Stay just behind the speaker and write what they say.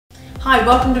Hi,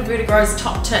 welcome to Vertigro's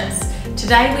Top Tips.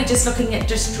 Today we're just looking at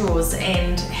dish drawers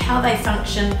and how they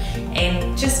function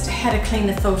and just how to clean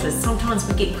the filters. Sometimes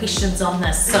we get questions on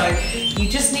this, so you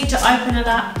just need to open it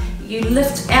up, you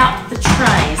lift out the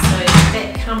tray so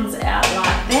that comes out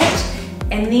like that,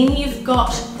 and then you've got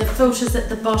the filters at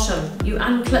the bottom. You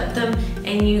unclip them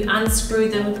and you unscrew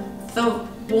them, fill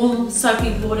warm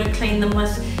soapy water, clean them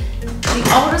with.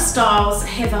 The older styles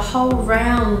have a whole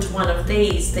round one of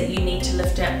these that you need to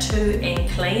lift out too and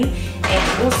clean,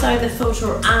 and also the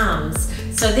filter arms.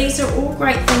 So these are all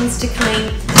great things to clean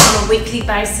on a weekly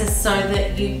basis so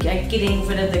that you are getting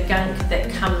rid of the gunk that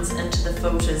comes into the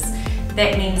filters.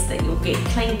 That means that you'll get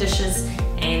clean dishes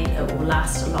and it will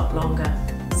last a lot longer.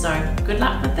 So good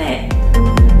luck with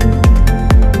that.